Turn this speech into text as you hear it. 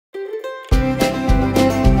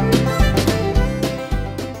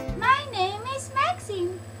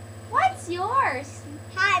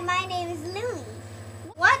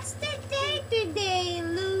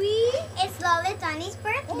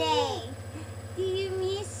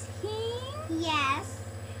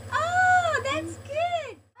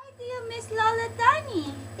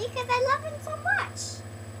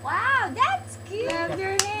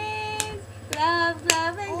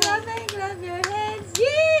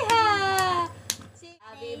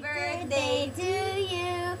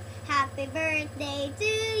Happy birthday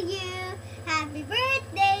to you. Happy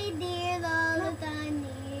birthday, dear Lolo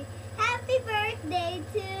Tony. Happy birthday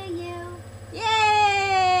to you. Yay!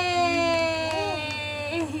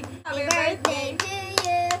 Happy birthday to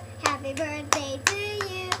you. Happy birthday to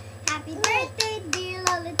you. Happy birthday, dear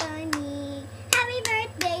Lolo Tony. Happy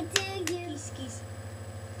birthday to you. Kiss, kiss.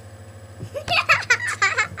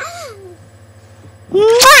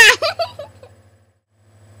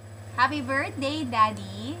 Happy birthday,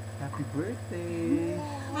 Daddy. Happy birthday!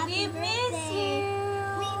 Happy We miss birthday.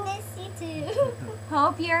 you. We miss you too.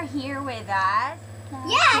 Hope you're here with us.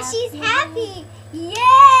 Yeah, she's happy. Yay!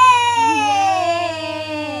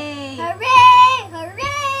 Yay! Hooray!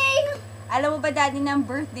 Hooray! Alam mo ba, Daddy, ng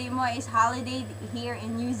birthday mo is holiday here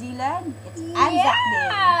in New Zealand? It's Anzac Day.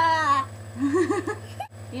 Yeah!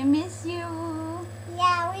 We miss you.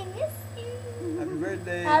 Yeah, we miss you. Happy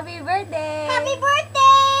birthday! Happy birthday. Happy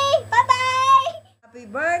birthday! Bye-bye! Happy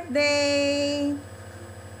birthday!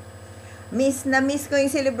 Miss na miss ko yung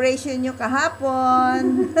celebration nyo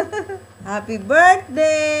kahapon. Happy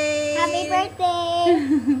birthday! Happy birthday!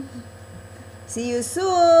 See you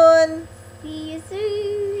soon! See you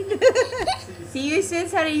soon! See you soon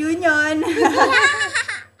sa reunion.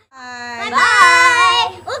 Bye!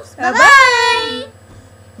 Bye! Oops! Bye-bye!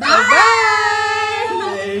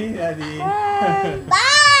 Bye-bye! Hey, Daddy!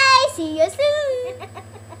 Bye! See you soon!